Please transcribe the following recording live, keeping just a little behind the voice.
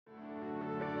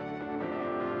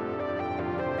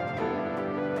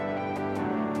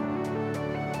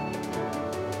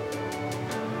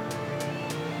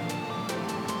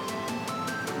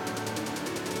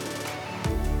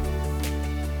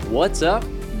What's up,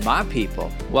 my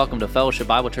people? Welcome to Fellowship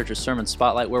Bible Church's Sermon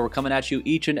Spotlight, where we're coming at you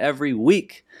each and every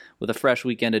week with a fresh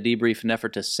weekend of debrief and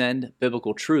effort to send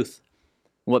biblical truth.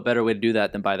 What better way to do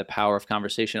that than by the power of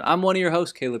conversation? I'm one of your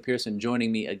hosts, Caleb Pearson.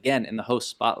 Joining me again in the host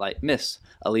spotlight, Miss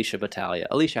Alicia Battaglia.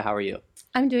 Alicia, how are you?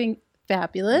 I'm doing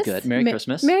fabulous. Good. Merry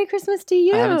Christmas. Merry Christmas to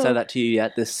you. I haven't said that to you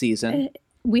yet this season.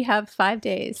 We have 5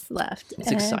 days left.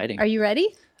 It's exciting. Are you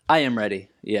ready? I am ready.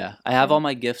 Yeah. I have all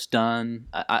my gifts done.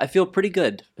 I feel pretty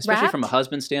good, especially Wrapped? from a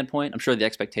husband standpoint. I'm sure the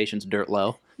expectation's dirt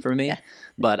low for me,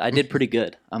 but I did pretty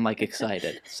good. I'm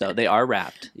excited. So they are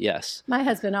wrapped. Yes. My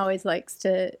husband always likes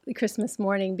to Christmas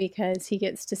morning because he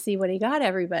gets to see what he got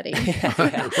everybody. Yeah,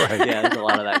 there's a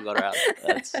lot of that going around.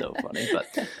 That's so funny.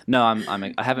 But no,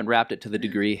 I haven't wrapped it to the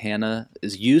degree Hannah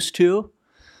is used to,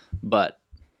 but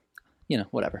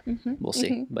whatever. We'll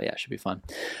see. But yeah, it should be fun.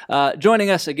 Joining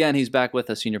us again, he's back with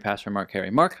us, Senior Pastor Mark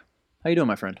Carey. Mark, how you doing,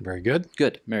 my friend? Very good.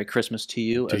 Good. Merry Christmas to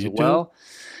you as well.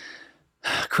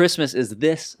 Christmas is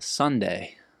this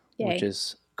Sunday, which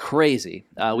is crazy.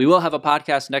 We will have a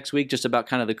podcast next week just about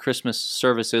kind of the Christmas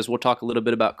services. We'll talk a little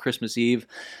bit about Christmas Eve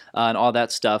and all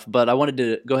that stuff. But I wanted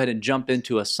to go ahead and jump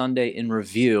into a Sunday in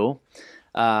review.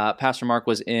 Pastor Mark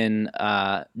was in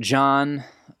John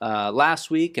last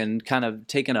week and kind of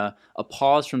taken a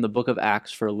pause from the book of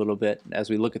Acts for a little bit as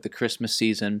we look at the Christmas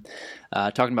season,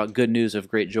 talking about good news of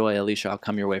great joy. Alicia, I'll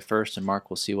come your way first, and Mark,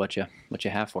 we'll see what you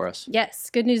have for us. Yes,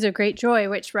 good news of great joy,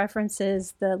 which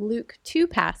references the Luke 2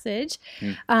 passage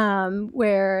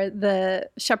where the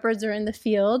shepherds are in the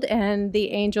field and the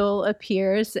angel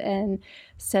appears and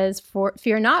says,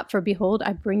 fear not, for behold,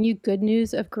 I bring you good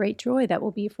news of great joy that will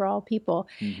be for all people.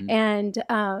 And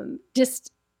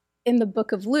just in the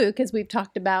book of Luke, as we've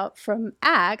talked about from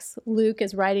Acts, Luke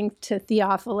is writing to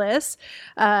Theophilus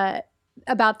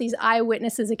about these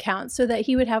eyewitnesses' accounts so that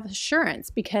he would have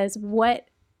assurance, because what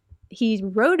he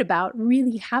wrote about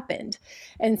really happened.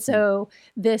 And so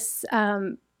this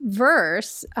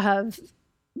verse of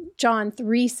John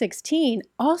 3:16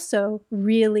 also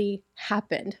really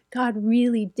happened. God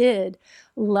really did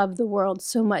love the world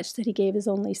so much that he gave his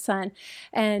only son.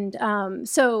 And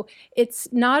so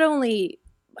it's not only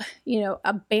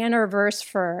a banner verse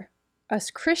for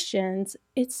us Christians,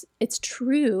 it's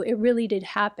true. It really did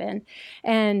happen.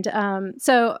 And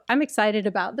so I'm excited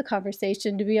about the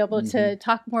conversation to be able to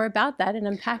talk more about that and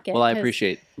unpack it. Well, I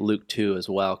appreciate Luke 2 as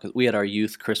well, because we had our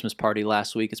youth Christmas party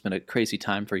last week. It's been a crazy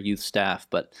time for youth staff,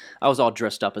 but I was all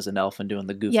dressed up as an elf and doing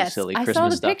the goofy, silly Christmas stuff. I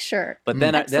saw the picture. But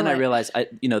then I realized,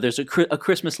 there's a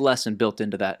Christmas lesson built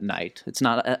into that night. It's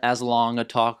not as long a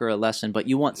talk or a lesson, but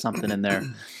you want something in there.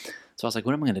 So I was like,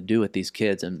 what am I going to do with these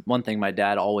kids? And one thing my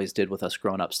dad always did with us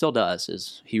growing up, still does,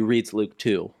 is he reads Luke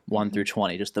 2, 1 through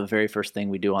 20, just the very first thing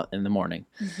we do in the morning.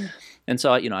 And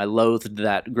so, I loathed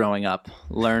that growing up,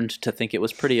 learned to think it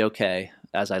was pretty okay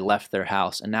as I left their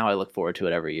house, and now I look forward to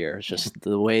it every year. It's just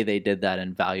the way they did that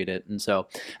and valued it. And so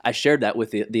I shared that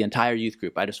with the entire youth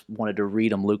group. I just wanted to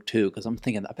read them Luke 2, because I'm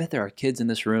thinking, I bet there are kids in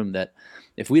this room that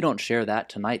if we don't share that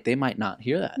tonight, they might not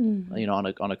hear that,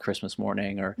 on a Christmas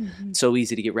morning, or it's so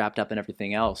easy to get wrapped up in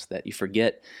everything else that you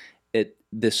forget it.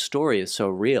 This story is so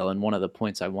real, and one of the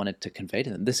points I wanted to convey to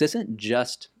them, this isn't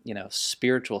just,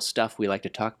 spiritual stuff we like to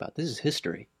talk about. This is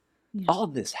history. Yeah. All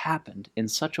of this happened in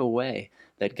such a way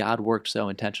that God worked so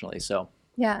intentionally. So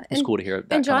it's cool to hear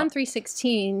that. And John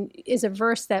 3:16 is a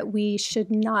verse that we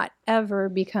should not ever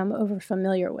become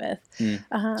overfamiliar with.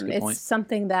 It's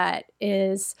something that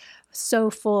is so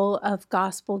full of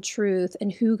gospel truth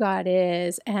and who God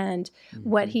is and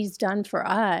what he's done for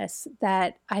us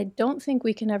that I don't think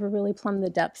we can ever really plumb the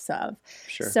depths of.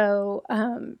 Sure. So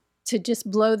to just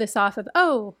blow this off of,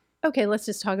 okay, let's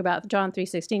just talk about John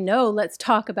 3:16. No, let's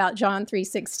talk about John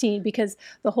 3:16, because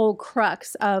the whole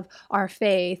crux of our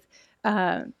faith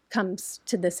comes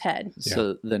to this head.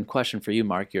 So then, question for you,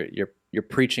 Mark. You're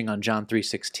preaching on John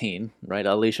 3:16, right?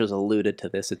 Alicia's alluded to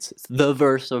this. It's the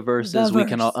verse of verses. We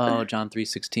can all John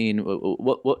 3:16.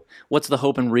 What's the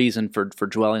hope and reason for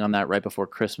dwelling on that right before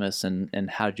Christmas? And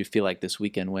how did you feel like this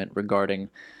weekend went regarding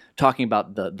talking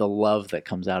about the love that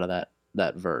comes out of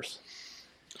that verse?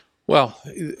 Well,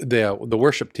 the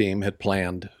worship team had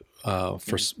planned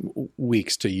for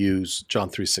weeks to use John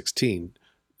 3:16,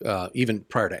 even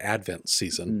prior to Advent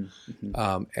season,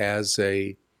 as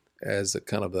a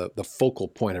kind of the focal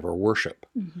point of our worship.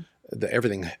 That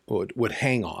everything would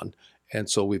hang on. And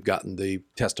so we've gotten the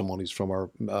testimonies from our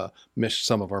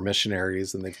some of our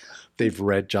missionaries, and they've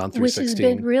read John 3:16. Which has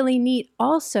been really neat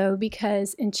also,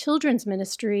 because in children's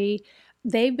ministry,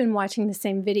 they've been watching the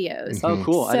same videos. Oh,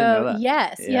 cool. I So didn't know that.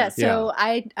 yes, Yeah. yes. So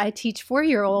I teach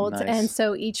 4-year-olds, Nice. and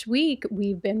so each week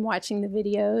we've been watching the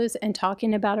videos and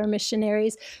talking about our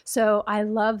missionaries. So I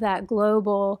love that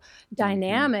global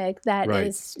dynamic that Right.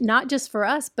 is not just for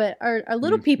us, but our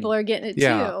little people are getting it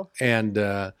too.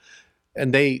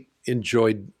 And they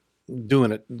enjoyed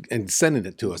doing it and sending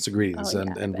it to us, the greetings. Oh,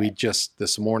 yeah, I and we bet. just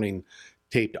this morning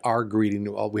taped our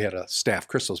greeting. Well, we had a staff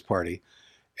Christmas party,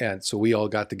 and so we all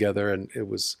got together, and it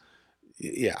was,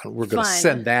 we're going to Fun.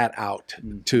 send that out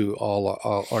to all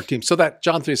our team. So that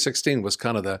John 3:16 was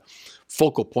kind of the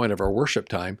focal point of our worship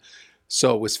time.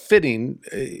 So it was fitting.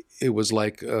 It was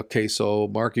like, okay, so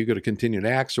Mark, you going to continue in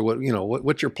Acts, or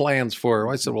what's your plans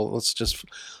for? I said, well,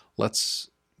 let's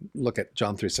look at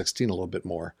John 3:16 a little bit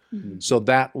more. So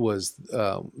that was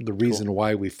the reason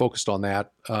why we focused on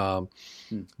that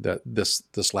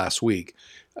this last week.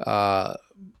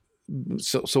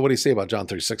 So what do you say about John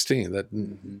 3:16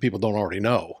 that people don't already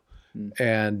know?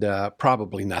 And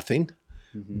probably nothing.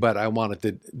 But I wanted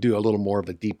to do a little more of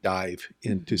a deep dive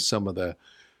into some of the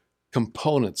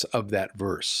components of that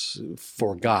verse.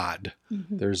 For God,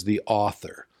 there's the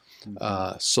author.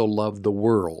 So loved the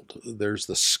world. There's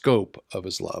the scope of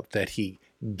his love that he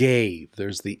gave.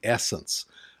 There's the essence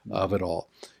of it all.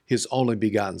 His only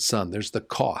begotten Son. There's the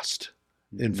cost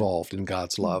involved in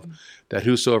God's love. That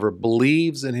whosoever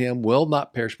believes in him will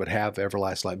not perish but have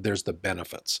everlasting life. There's the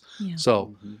benefits. Yeah.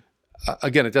 So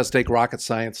again, it does take rocket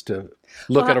science to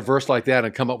look at a verse like that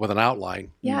and come up with an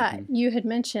outline. Yeah, you had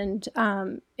mentioned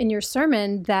in your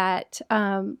sermon that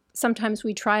sometimes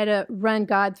we try to run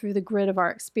God through the grid of our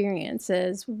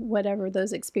experiences, whatever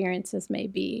those experiences may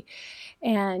be.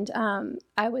 And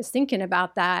I was thinking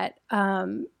about that,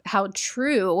 how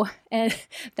true and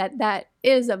that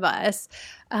is of us.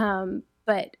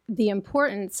 But the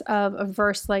importance of a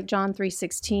verse like John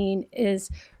 3:16 is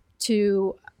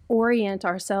to orient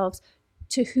ourselves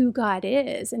to who God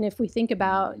is. And if we think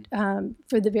about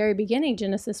for the very beginning,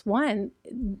 Genesis 1,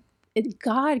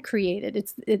 God created.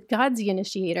 God's the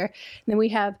initiator. And then we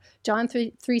have John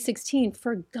 3:16,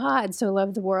 for God so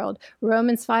loved the world.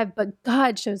 Romans 5, but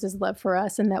God shows his love for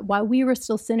us, and that while we were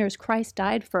still sinners, Christ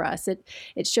died for us.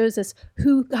 It shows us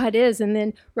who God is. And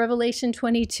then Revelation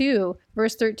 22,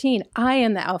 verse 13, I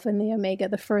am the Alpha and the Omega,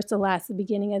 the first, the last, the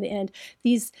beginning, and the end.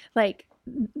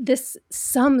 This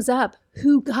sums up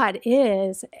who God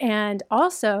is, and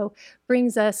also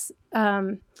brings us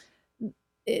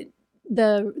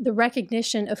the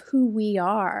recognition of who we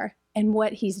are and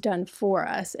what he's done for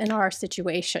us in our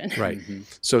situation. Right.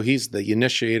 So he's the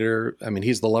initiator. I mean,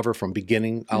 he's the lover from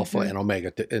beginning, Alpha and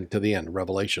Omega, and to the end,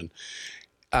 Revelation.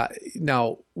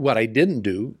 Now, what I didn't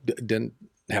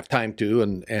have time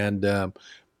to,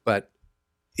 but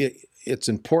it's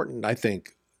important, I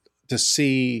think, to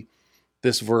see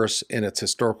this verse in its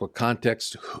historical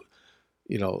context.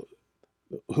 Who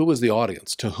was the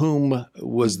audience? To whom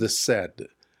was this said?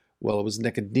 Well, it was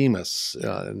Nicodemus.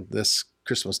 And this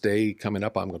Christmas Day coming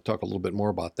up, I'm going to talk a little bit more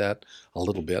about that a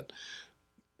little bit.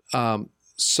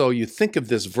 So you think of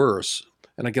this verse,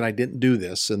 and again, I didn't do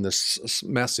this in this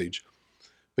message,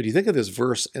 but you think of this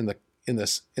verse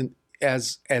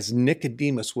as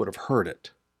Nicodemus would have heard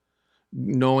it,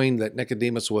 knowing that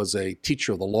Nicodemus was a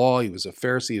teacher of the law. He was a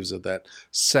Pharisee. He was of that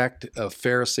sect of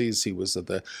Pharisees. He was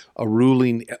a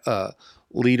ruling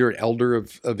leader, elder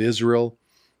of Israel.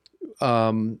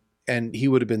 And he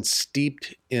would have been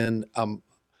steeped in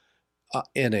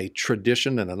a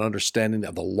tradition and an understanding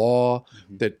of the law,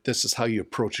 that this is how you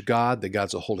approach God, that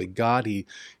God's a holy God.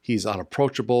 He's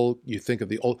unapproachable. You think of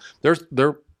the old,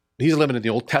 he's living in the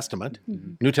Old Testament.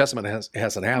 New Testament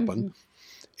hasn't happened.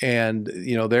 And,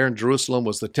 there in Jerusalem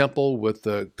was the temple with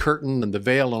the curtain and the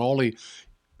veil, and only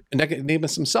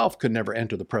Nicodemus himself could never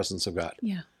enter the presence of God.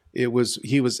 Yeah. It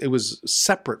was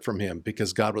separate from him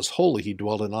because God was holy. He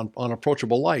dwelled in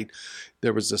unapproachable light.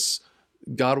 There was this,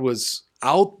 God was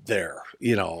out there,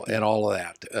 and all of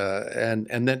that.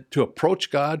 And then to approach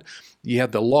God, you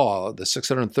had the law, the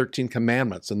 613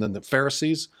 commandments, and then the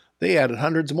Pharisees, they added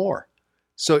hundreds more.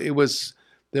 So it was,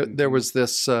 there was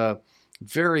this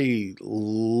very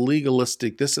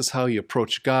legalistic, this is how you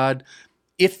approach God,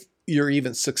 if you're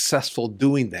even successful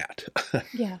doing that.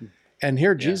 Yeah. And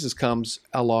here Jesus comes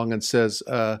along and says,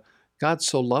 God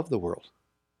so loved the world.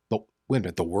 But wait a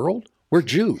minute, the world? We're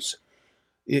Jews.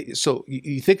 So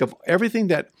you think of everything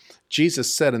that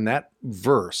Jesus said in that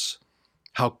verse,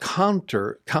 how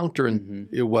counter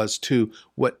it was to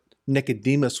what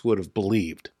Nicodemus would have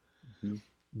believed.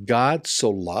 God so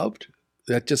loved,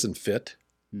 that doesn't fit.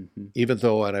 Even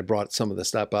though, and I brought some of this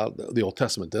stuff out, the Old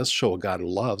Testament does show a God who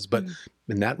loves, but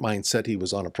in that mindset, he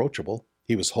was unapproachable.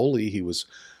 He was holy. He was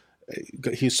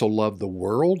He so loved the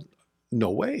world. No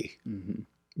way.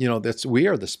 Mm-hmm. We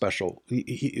are the special.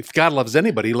 If God loves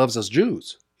anybody, he loves us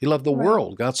Jews. He loved the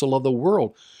world. God so loved the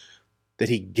world that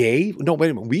he gave. No,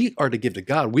 wait a minute. We are to give to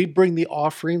God. We bring the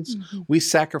offerings. Mm-hmm. We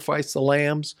sacrifice the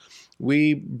lambs.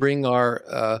 We bring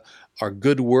our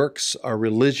good works, our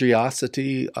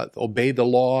religiosity, obey the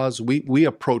laws. We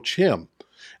approach him.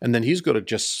 And then he's going to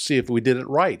just see if we did it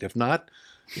right. If not,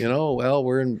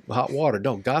 we're in hot water.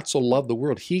 No, God so loved the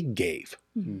world. He gave.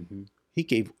 Mm-hmm. He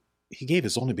gave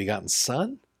his only begotten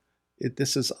son.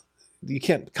 You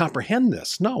can't comprehend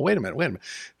this. No, wait a minute.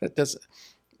 That does,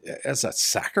 as a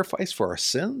sacrifice for our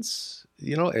sins,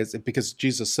 because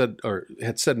Jesus said, or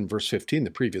had said in verse 15,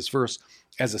 the previous verse,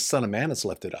 as the Son of Man is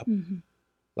lifted up. Mm-hmm.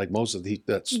 Like Moses,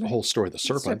 that's the whole story of the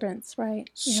serpent. Serpents, right.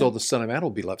 So the Son of Man will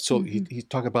be left. So he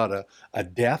talked about a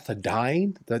death, a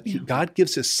dying, that God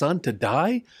gives his son to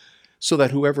die so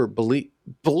that whoever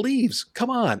believes, come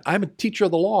on, I'm a teacher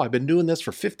of the law. I've been doing this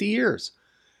for 50 years.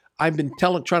 I've been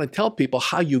trying to tell people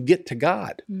how you get to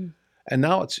God. Mm. And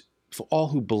now it's for all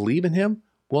who believe in him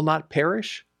will not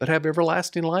perish, but have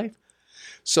everlasting life.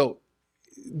 So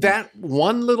that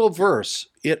one little verse,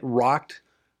 it rocked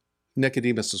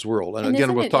Nicodemus's world. And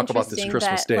again, we'll talk about this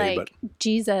Christmas Day. But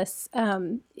Jesus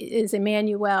is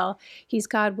Emmanuel. He's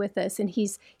God with us, and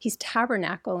he's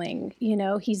tabernacling.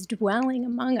 He's dwelling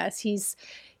among us.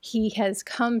 He has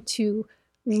come to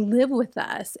live with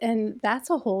us, and that's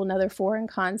a whole nother foreign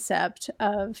concept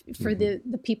for the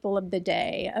people of the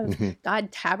day of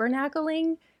God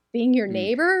tabernacling, being your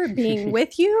neighbor, being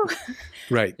with you.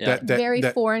 Right. Yeah. That very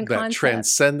foreign concept. That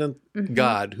transcendent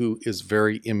God who is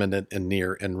very imminent and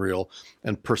near and real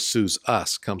and pursues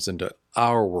us, comes into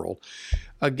our world.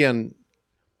 Again,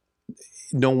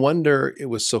 no wonder it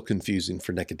was so confusing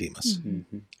for Nicodemus.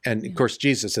 Mm-hmm. And of course,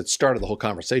 Jesus had started the whole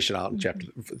conversation out in chapter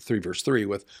 3, verse 3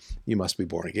 with, you must be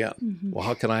born again. Mm-hmm. Well,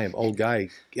 how can I, an old guy,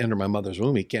 enter my mother's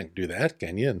womb? He can't do that,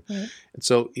 can you? And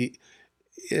so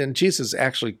Jesus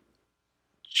actually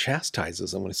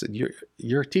chastises them when he said,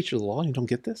 you're a teacher of the law and you don't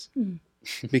get this? Mm.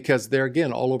 Because there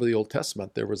again, all over the Old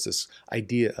Testament, there was this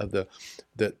idea of the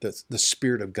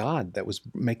Spirit of God that was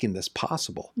making this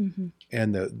possible. Mm-hmm.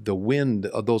 And the wind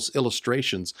of those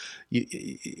illustrations,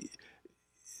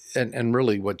 and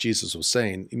really what Jesus was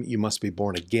saying, you must be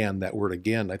born again. That word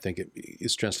again, I think it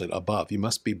is translated above. You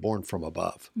must be born from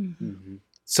above. Mm-hmm. Mm-hmm.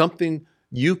 Something,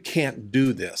 you can't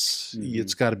do this. Mm-hmm.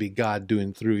 It's got to be God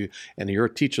doing through you. And you're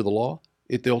a teacher of the law.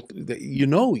 You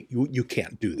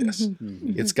can't do this.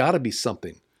 Mm-hmm. It's got to be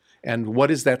something. And what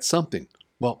is that something?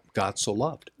 Well, God so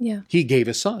loved. Yeah. He gave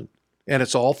his son. And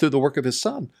it's all through the work of his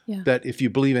son that if you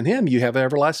believe in him, you have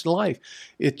everlasting life.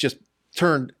 It just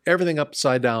turned everything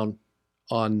upside down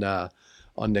on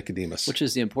Nicodemus. Which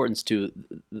is the importance to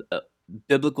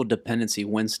biblical dependency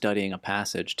when studying a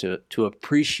passage, to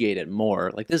appreciate it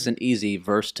more. Like, this is an easy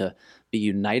verse to be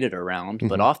united around,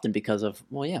 but often because of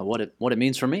what it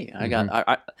means for me.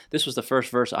 This was the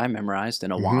first verse I memorized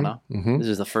in Awana. Mm-hmm. This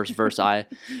is the first verse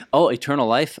eternal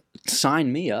life,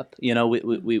 sign me up.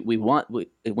 We want,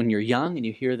 when you're young and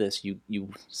you hear this,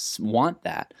 you want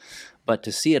that, but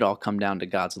to see it all come down to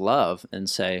God's love and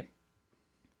say,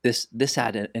 this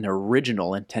had an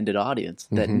original intended audience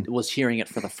that was hearing it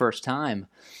for the first time.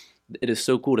 It is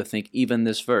so cool to think even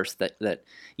this verse that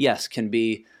yes, can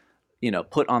be,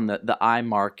 put on the eye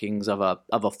markings of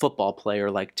a football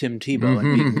player like Tim Tebow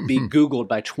and be Googled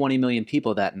by 20 million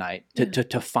people that night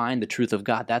to find the truth of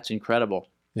God. That's incredible.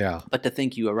 Yeah. But to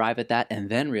think you arrive at that and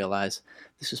then realize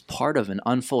this is part of an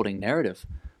unfolding narrative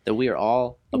that we are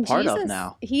all a part of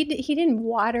now. He didn't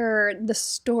water the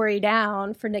story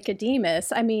down for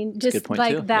Nicodemus. I mean, just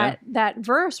like that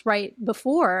verse right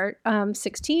before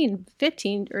 16,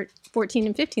 15, or 14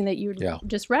 and 15 that you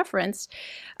just referenced.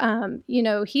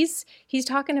 He's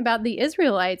talking about the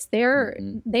Israelites.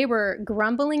 They were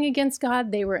grumbling against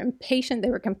God. They were impatient.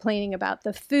 They were complaining about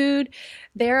the food.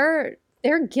 They're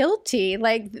guilty.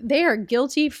 Like, they are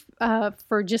guilty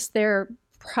for just their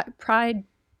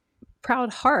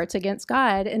proud hearts against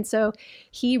God. And so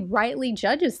he rightly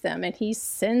judges them, and he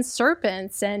sends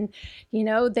serpents, and,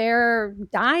 they're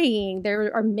dying.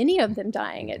 There are many of them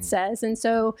dying, it says. And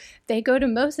so they go to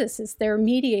Moses as their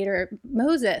mediator,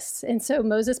 Moses. And so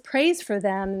Moses prays for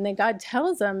them, and then God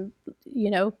tells them,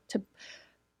 to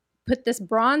put this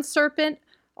bronze serpent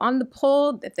on the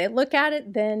pole. If they look at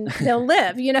it, then they'll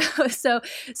live, So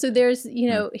there's,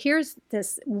 here's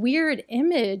this weird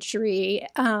imagery.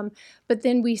 But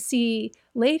then we see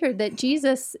later that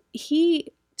Jesus,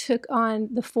 he took on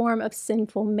the form of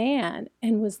sinful man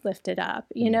and was lifted up,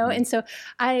 And so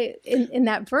in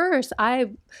that verse,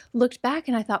 I looked back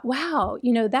and I thought, wow,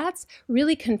 that's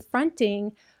really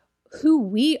confronting who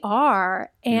we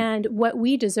are and what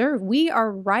we deserve. We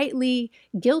are rightly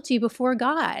guilty before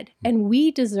God, and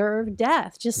we deserve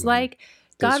death, just like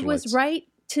God was right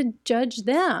to judge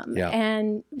them. Yeah.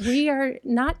 And we are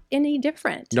not any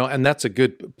different. No, and that's a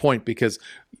good point, because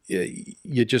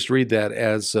you just read that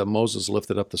as Moses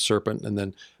lifted up the serpent, and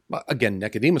then again,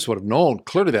 Nicodemus would have known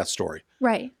clearly that story.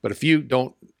 Right. But if you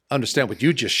don't understand what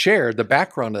you just shared, the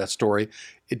background of that story,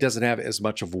 it doesn't have as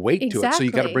much of weight to it. So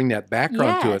you got to bring that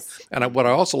background to it. And what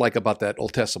I also like about that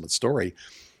Old Testament story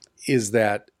is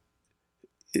that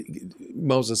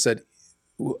Moses said,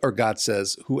 or God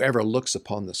says, whoever looks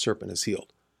upon the serpent is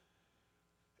healed.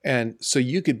 And so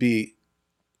you could be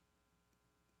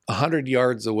 100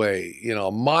 yards away,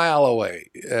 a mile away,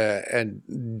 and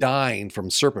dying from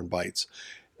serpent bites.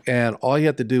 And all you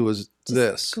have to do is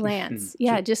this. Glance.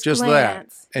 Yeah, just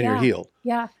glance. That, and you're healed.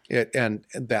 Yeah. And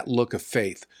that look of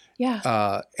faith.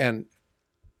 Yeah. And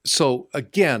so,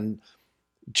 again,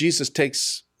 Jesus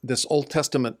takes this Old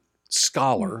Testament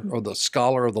scholar, or the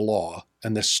scholar of the law,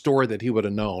 and this story that he would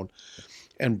have known,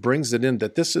 and brings it in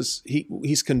that this is,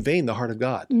 he's conveying the heart of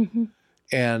God.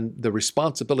 And the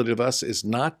responsibility of us is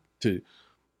not to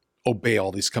obey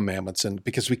all these commandments, and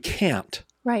because we can't.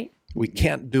 Right. We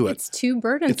can't do it. It's too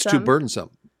burdensome. It's too burdensome.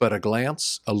 But a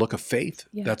glance, a look of faith,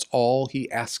 that's all he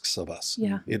asks of us.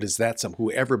 Yeah. It is that some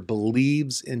whoever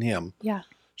believes in him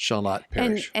shall not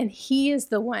perish. And he is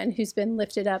the one who's been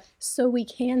lifted up so we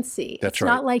can see. That's it's right.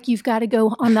 not like you've got to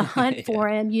go on the hunt for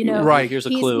him, Right. Here's a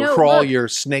clue. Crawl your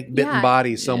snake-bitten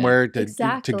body somewhere to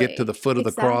get to the foot of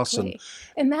the cross.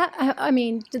 And that, I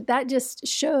mean, that just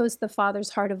shows the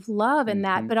Father's heart of love in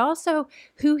that, but also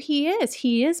who he is.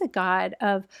 He is a God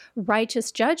of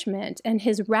righteous judgment, and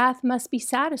his wrath must be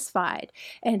satisfied.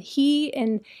 And he,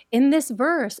 in this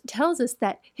verse, tells us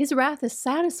that his wrath is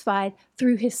satisfied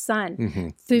through his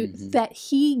Son, through that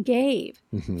he gave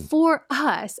for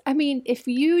us. I mean, if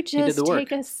you just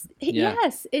take us,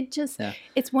 yes,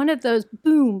 it's one of those,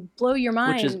 boom, blow your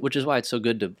mind. Which is why it's so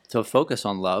good to focus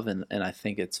on love, and I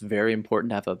think it's very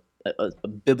important to have a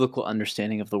biblical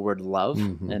understanding of the word love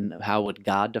and how would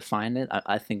God define it.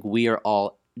 I think we are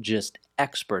all just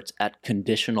experts at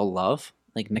conditional love.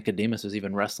 Like Nicodemus was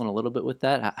even wrestling a little bit with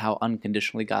that, how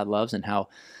unconditionally God loves, and how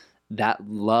that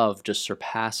love just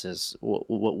surpasses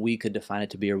what we could define it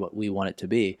to be or what we want it to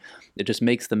be. It just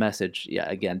makes the message,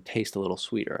 again, taste a little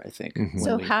sweeter, I think.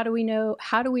 So how do we know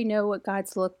what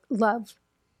God's love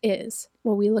is?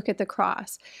 Well, we look at the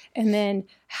cross. And then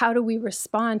how do we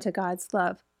respond to God's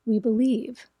love? We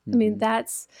believe. I mean,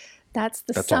 that's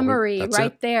the summary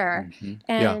right there.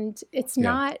 And it's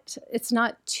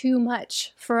not too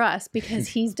much for us because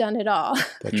he's done it all.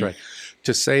 That's right.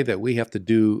 To say that we have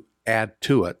to add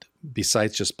to it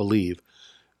besides just believe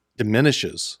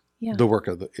diminishes the work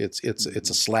of it's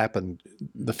a slap in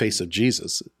the face of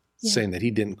Jesus, saying that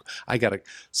he didn't. I got to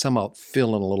somehow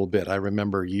fill in a little bit. I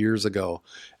remember years ago,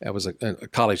 I was a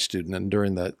college student, and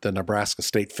during the Nebraska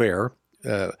State Fair,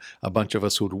 a bunch of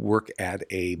us would work at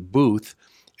a booth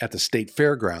at the state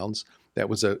fairgrounds. It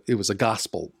was a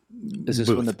gospel Is this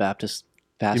booth. when the Baptist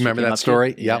pastor You remember came that up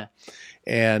story? here? Yep.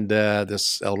 And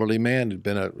this elderly man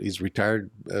he's a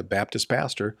retired Baptist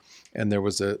pastor, and there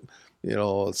was a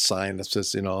sign that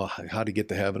says, how to get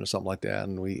to heaven or something like that.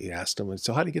 And we asked him,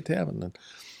 so how do you get to heaven?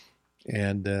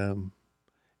 And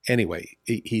anyway,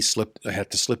 he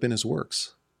had to slip in his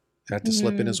works.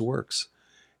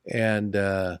 And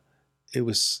it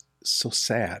was so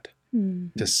sad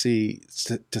to see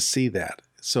that.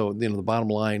 So, the bottom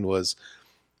line was,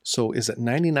 so is it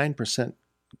 99%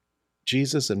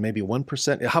 Jesus and maybe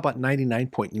 1%? How about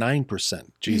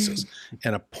 99.9% Jesus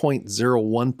and a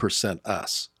 0.01%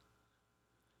 us?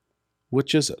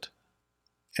 Which is it?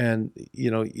 And,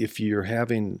 if you're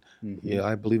having,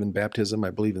 I believe in baptism, I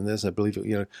believe in this, I believe,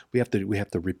 we have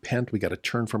to repent. We got to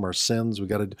turn from our sins.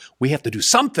 We have to do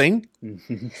something.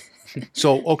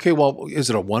 So, okay, well, is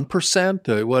it a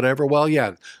 1%? Whatever. Well,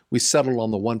 yeah, we settled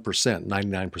on the 1%,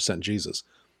 99% Jesus.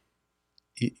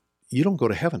 You don't go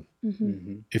to heaven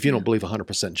if you don't believe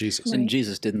 100% Jesus. And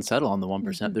Jesus didn't settle on the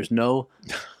 1%. There's no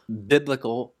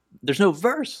there's no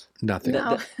verse. Nothing.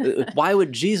 No. Why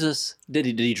would Jesus? Did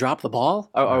he drop the ball?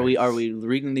 Are we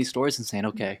reading these stories and saying,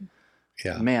 okay,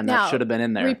 man, that should have been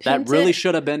in there. That really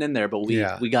should have been in there, but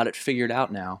we got it figured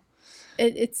out now.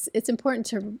 It's important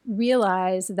to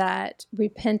realize that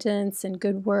repentance and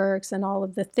good works and all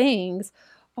of the things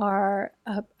are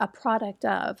a product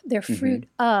of, they're fruit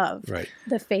of Right.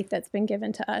 the faith that's been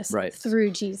given to us Right.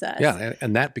 through Jesus. Yeah,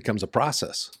 and that becomes a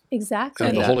process. Exactly.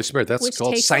 And the Holy Spirit, that's Which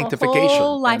called takes sanctification. a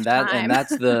whole And lifetime.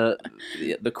 that's the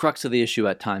crux of the issue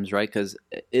at times, right? Because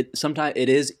sometimes it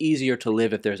is easier to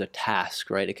live if there's a task,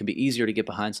 right? It can be easier to get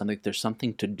behind something if there's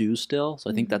something to do still.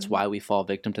 So I think that's why we fall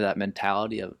victim to that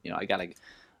mentality of,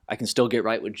 I can still get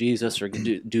right with Jesus or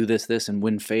do this and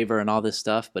win favor and all this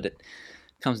stuff, but it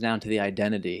comes down to the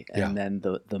identity. And then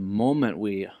the moment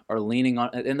we are leaning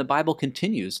on, and the Bible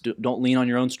continues, don't lean on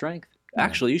your own strength.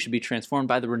 Actually, you should be transformed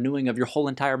by the renewing of your whole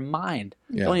entire mind.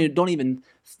 Yeah. Don't even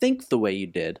think the way you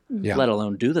did, let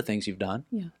alone do the things you've done.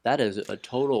 Yeah. That is a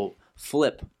total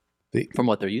flip from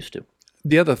what they're used to.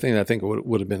 The other thing I think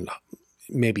would have been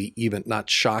maybe even not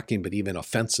shocking, but even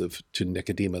offensive to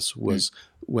Nicodemus was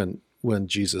when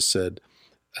Jesus said,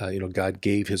 God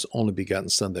gave his only begotten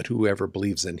Son that whoever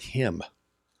believes in him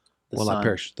will not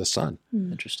perish. The Son.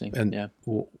 Interesting. And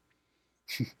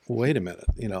wait a minute,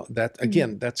 that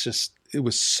again, that's just, it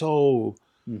was so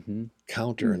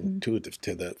counterintuitive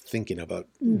to the thinking of a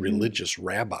religious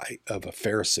rabbi, of a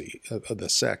Pharisee, of the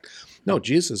sect. No,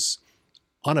 Jesus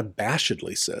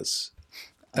unabashedly says,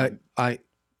 I'm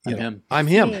him.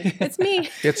 It's me.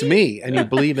 It's me, and you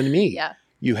believe in me. Yeah.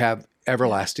 You have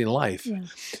everlasting life. Yeah.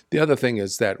 The other thing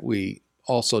is that we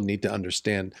also need to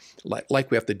understand, like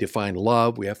we have to define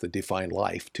love, we have to define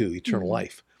life too, eternal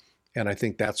life. And I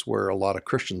think that's where a lot of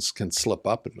Christians can slip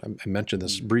up. And I mentioned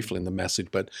this briefly in the message,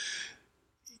 but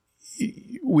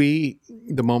the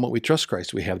moment we trust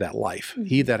Christ, we have that life.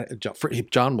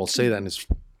 John will say that in his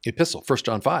epistle, 1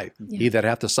 John 5, he that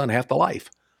hath the Son hath the life.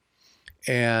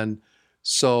 And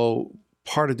so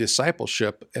part of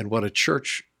discipleship and what a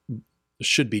church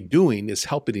should be doing is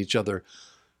helping each other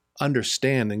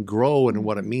understand and grow in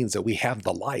what it means that we have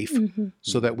the life,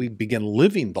 so that we begin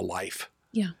living the life.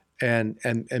 Yeah.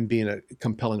 And being a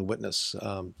compelling witness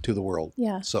to the world.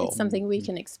 Yeah, so it's something we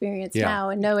can experience now,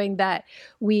 and knowing that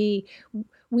we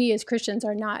as Christians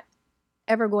are not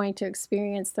ever going to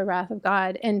experience the wrath of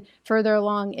God. And further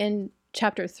along in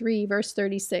chapter 3, verse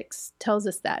 36 tells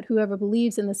us that whoever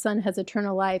believes in the Son has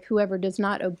eternal life. Whoever does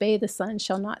not obey the Son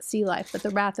shall not see life, but the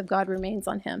wrath of God remains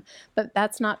on him. But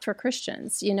that's not for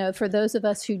Christians. For those of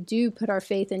us who do put our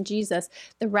faith in Jesus,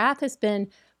 the wrath has been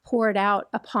poured out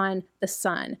upon the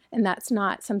Son, and that's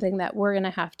not something that we're going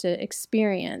to have to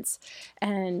experience.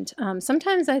 And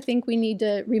sometimes I think we need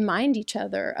to remind each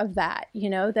other of that.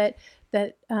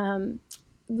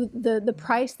 The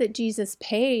price that Jesus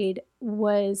paid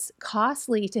was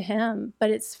costly to him,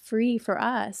 but it's free for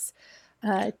us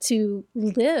to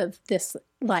live this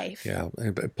life. Yeah,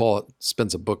 and Paul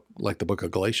spends a book like the book of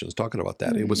Galatians talking about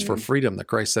that. It was for freedom that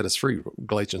Christ set us free,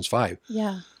 Galatians 5.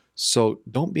 Yeah. So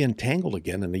don't be entangled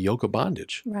again in the yoke of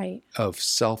bondage, right? Of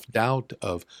self-doubt,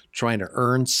 of trying to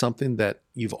earn something that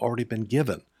you've already been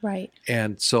given. Right.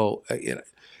 And so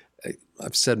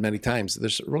I've said many times,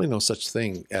 there's really no such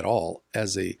thing at all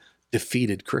as a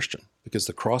defeated Christian, because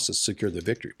the cross has secured the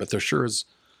victory. But there sure is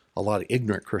a lot of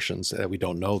ignorant Christians that we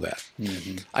don't know that.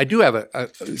 I do have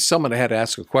someone I had to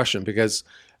ask a question, because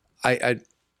I'd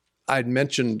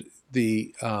mentioned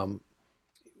the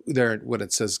there when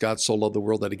it says God so loved the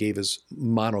world that he gave his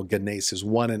monogenes, his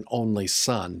one and only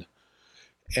Son.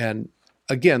 And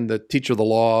again, the teacher of the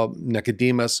law,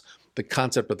 Nicodemus, the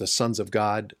concept of the sons of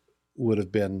God would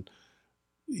have been,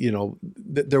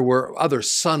 there were other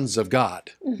sons of God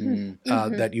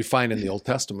that you find in the Old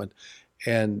Testament.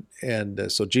 And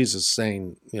so Jesus is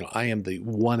saying, I am the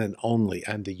one and only,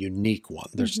 I'm the unique one.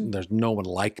 There's no one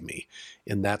like me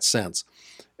in that sense.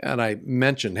 And I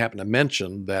happened to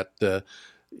mention that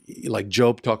like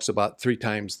Job talks about 3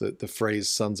 times the phrase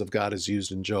sons of God is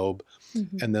used in Job.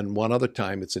 And then one other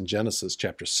time it's in Genesis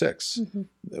chapter 6,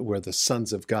 where the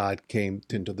sons of God came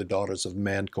into the daughters of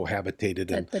man,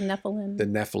 cohabitated. And the Nephilim. The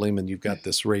Nephilim, and you've got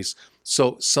this race.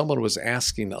 So someone was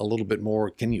asking a little bit more,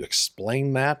 can you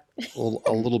explain that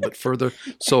a little bit further?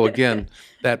 So again,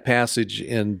 that passage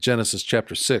in Genesis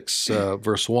chapter 6,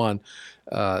 verse 1,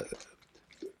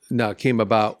 now it came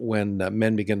about when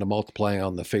men began to multiply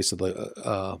on the face of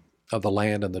the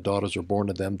land, and the daughters were born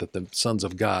to them, that the sons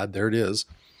of God, there it is,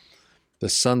 the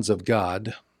sons of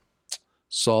God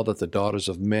saw that the daughters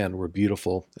of men were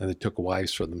beautiful, and they took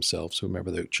wives for themselves, whomever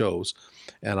they chose,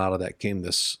 and out of that came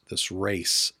this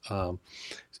race.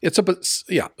 It's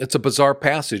a bizarre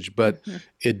passage, but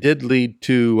it did lead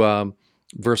to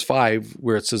verse 5,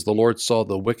 where it says, the Lord saw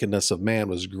the wickedness of man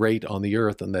was great on the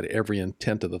earth, and that every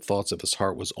intent of the thoughts of his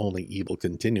heart was only evil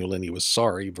continually, and he was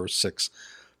sorry, verse 6,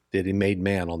 that he made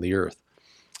man on the earth,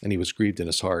 and he was grieved in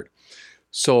his heart.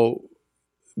 So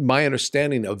my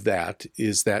understanding of that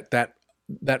is that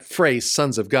phrase,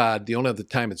 sons of God, the only other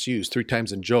time it's used, 3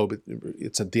 times in Job,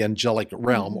 it's at the angelic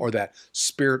realm or that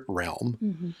spirit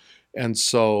realm. And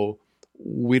so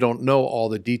we don't know all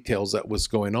the details that was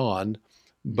going on,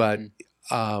 but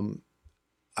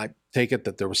I take it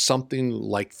that there was something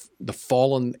like the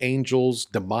fallen angels,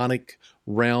 demonic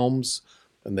realms,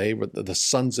 and they were the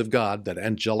sons of God, that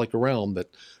angelic realm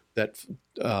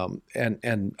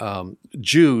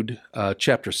Jude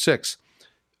chapter 6,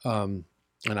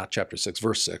 not chapter 6,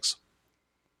 verse 6,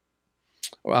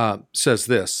 says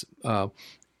this,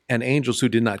 and angels who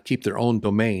did not keep their own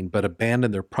domain, but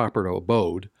abandoned their proper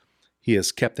abode, he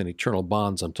has kept in eternal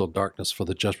bonds until darkness for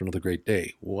the judgment of the great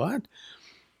day. What?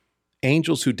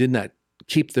 Angels who did not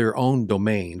keep their own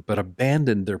domain, but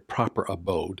abandoned their proper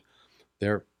abode,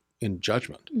 they're in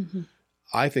judgment.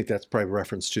 I think that's probably a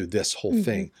reference to this whole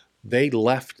thing. They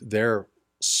left their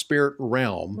spirit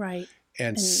realm, Right.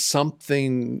 and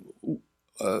something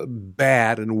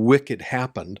bad and wicked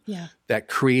happened that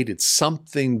created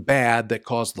something bad that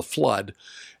caused the flood.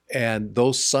 And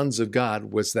those sons of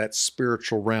God was that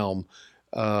spiritual realm,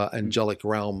 angelic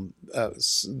realm of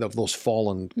those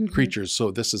fallen creatures.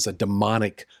 So this is a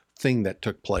demonic thing that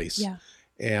took place. Yeah.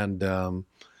 And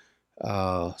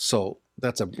so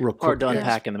that's a real quick Hard to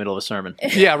unpack in the middle of a sermon.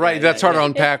 Yeah, right. That's hard to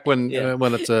unpack when Yeah.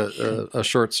 when it's a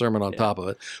short sermon on top of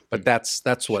it. But that's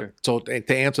what. Sure. So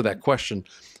to answer that question,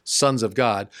 sons of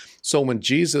God. So when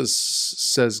Jesus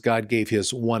says God gave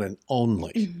His one and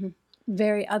only,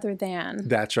 Very other than.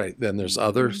 that's right. Then there's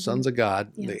other sons of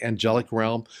God, the angelic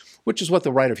realm, which is what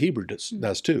the writer of Hebrews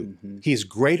does too. He's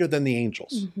greater than the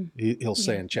angels. He'll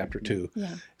say in chapter 2.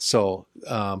 Yeah. So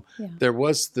there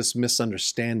was this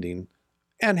misunderstanding,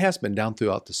 and has been down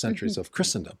throughout the centuries of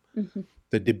Christendom.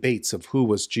 The debates of who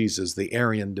was Jesus, the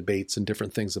Arian debates, and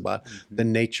different things about the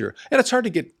nature. And it's hard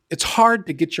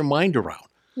to get your mind around.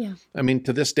 Yeah. I mean,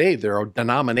 to this day, there are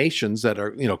denominations that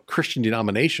are, Christian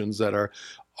denominations that are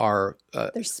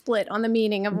They're split on the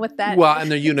meaning of what that well, and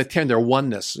they're Unitarian, they're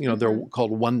oneness. They're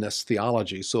called oneness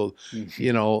theology. So, but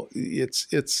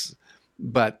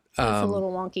it's a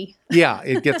little wonky. yeah,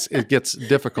 it gets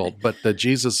difficult. But the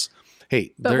Jesus.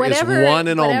 Hey, But there is one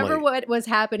and whatever only. what was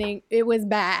happening, it was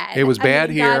bad. It was bad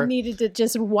here. God needed to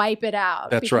just wipe it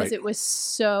out. That's because right. it was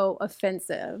so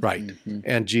offensive. Right.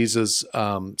 And Jesus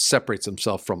separates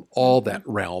himself from all that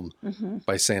realm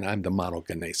by saying, I'm the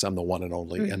monogenes, I'm the one and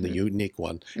only and the unique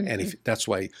one. And that's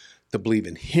why to believe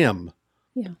in him,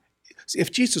 if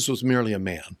Jesus was merely a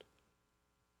man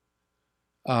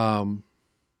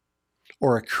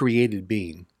or a created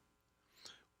being,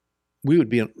 we would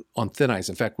be on thin ice.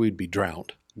 In fact, we'd be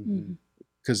drowned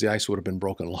because the ice would have been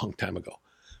broken a long time ago.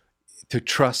 To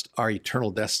trust our eternal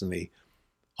destiny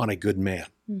on a good man.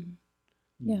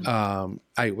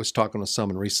 I was talking to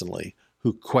someone recently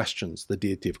who questions the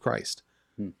deity of Christ.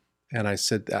 And I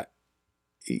said that,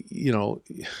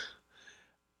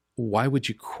 why would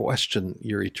you question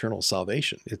your eternal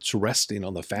salvation? It's resting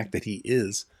on the fact that he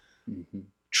is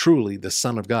truly the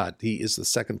Son of God. He is the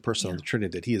second person of the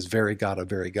Trinity, that he is very God of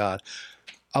very God.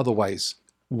 Otherwise,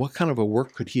 what kind of a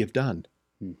work could he have done?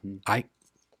 You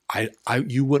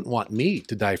wouldn't want me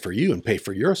to die for you and pay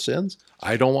for your sins.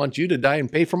 I don't want you to die and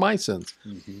pay for my sins.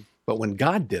 But when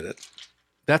God did it,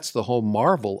 that's the whole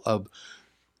marvel of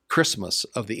Christmas,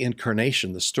 of the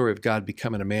incarnation, the story of God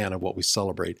becoming a man, of what we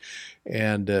celebrate.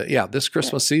 And this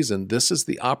Christmas season, this is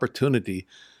the opportunity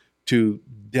to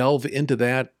delve into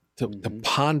that, to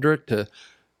ponder it, to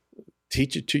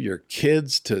teach it to your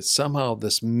kids, to somehow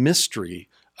this mystery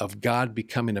of God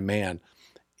becoming a man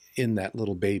in that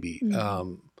little baby.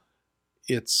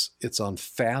 It's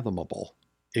unfathomable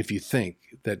if you think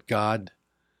that God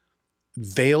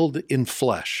veiled in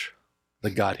flesh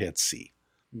the Godhead see.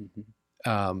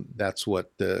 That's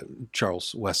what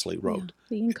Charles Wesley wrote.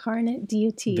 The incarnate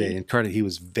deity. He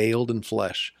was veiled in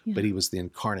flesh, but he was the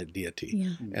incarnate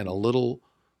deity. And a little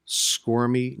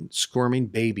squirming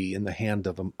baby in the hand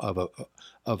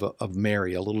of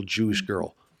Mary, a little Jewish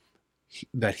girl,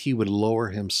 that he would lower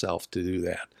himself to do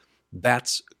that.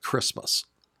 That's Christmas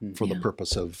for the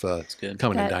purpose of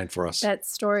coming and dying for us. That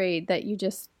story that you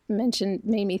just mentioned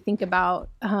made me think about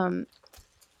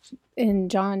in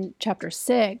John chapter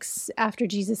 6, after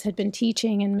Jesus had been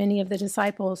teaching and many of the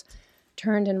disciples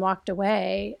turned and walked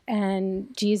away, and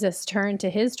Jesus turned to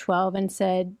his 12 and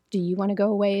said, "Do you want to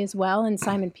go away as well?" And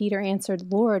Simon Peter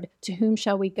answered, "Lord, to whom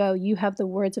shall we go? You have the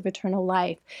words of eternal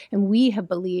life, and we have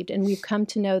believed, and we've come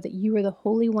to know that you are the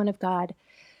Holy One of God."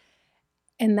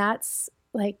 And that's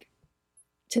like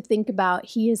to think about,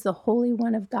 he is the Holy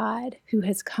One of God who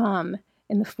has come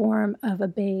in the form of a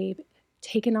babe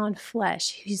taken on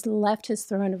flesh. He's left his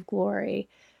throne of glory.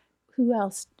 Who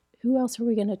else are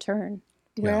we going to turn?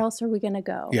 Where else are we going to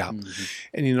go? Yeah.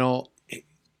 And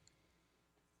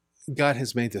God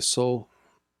has made this so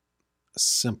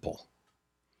simple.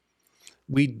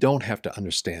 We don't have to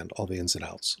understand all the ins and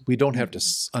outs. We don't have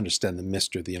to understand the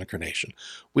mystery of the incarnation.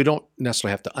 We don't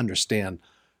necessarily have to understand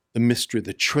the mystery of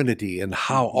the Trinity and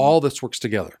how all this works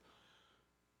together.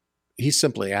 He's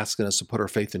simply asking us to put our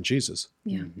faith in Jesus,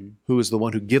 who is the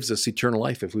one who gives us eternal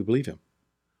life if we believe him.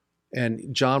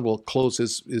 And John will close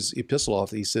his epistle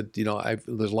off. He said,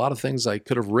 there's a lot of things I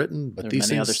could have written, but these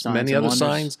things, many other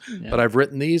signs, but I've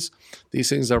written these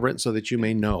things I've written so that you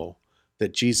may know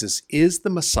that Jesus is the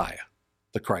Messiah,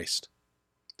 the Christ,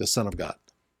 the Son of God.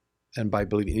 And by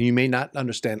believing, and you may not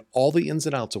understand all the ins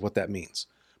and outs of what that means,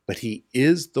 but he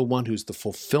is the one who's the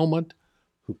fulfillment,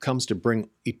 who comes to bring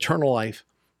eternal life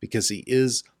because he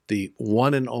is the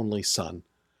one and only Son.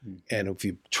 And if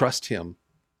you trust him,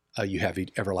 you have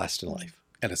everlasting life,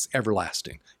 and it's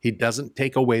everlasting. He doesn't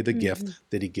take away the gift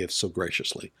that he gives so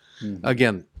graciously.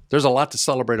 Again, there's a lot to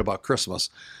celebrate about Christmas,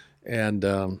 and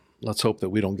let's hope that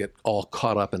we don't get all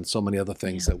caught up in so many other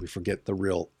things that we forget the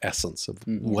real essence of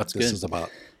what this is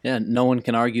about. Yeah, no one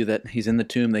can argue that he's in the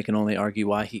tomb. They can only argue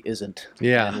why he isn't.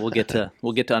 Yeah, and we'll get to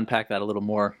unpack that a little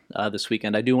more this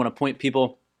weekend. I do want to point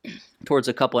people towards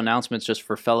a couple announcements just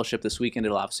for fellowship this weekend.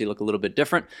 It'll obviously look a little bit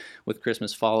different with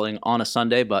Christmas falling on a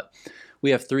Sunday, but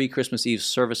we have 3 Christmas Eve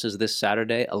services this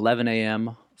Saturday, 11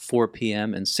 a.m., 4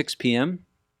 p.m., and 6 p.m.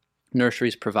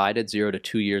 Nurseries provided 0 to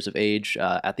 2 years of age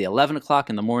at the 11 o'clock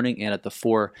in the morning and at the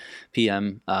 4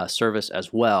 p.m. Service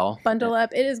as well. Bundle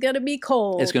up. It is going to be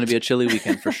cold. It's going to be a chilly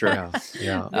weekend for sure.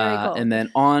 Very cold. And then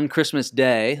on Christmas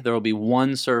Day, there will be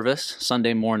one service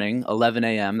Sunday morning, 11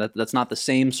 a.m. That's not the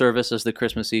same service as the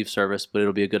Christmas Eve service, but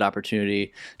it'll be a good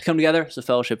opportunity to come together as a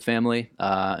fellowship family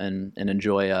and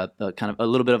enjoy a kind of a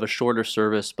little bit of a shorter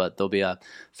service, but there'll be a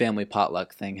family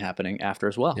potluck thing happening after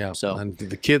as well. Yeah. So and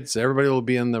the kids, everybody will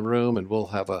be in the room. And we'll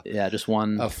have a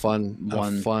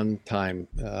fun time,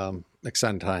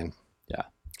 exciting time. Yeah,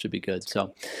 should be good.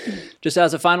 So, just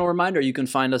as a final reminder, you can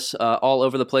find us all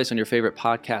over the place on your favorite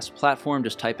podcast platform.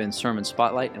 Just type in Sermon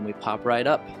Spotlight, and we pop right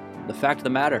up. The fact of the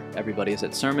matter, everybody, is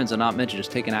that sermons are not meant to just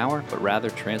take an hour, but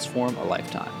rather transform a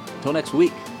lifetime. Until next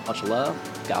week, much love.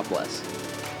 God bless.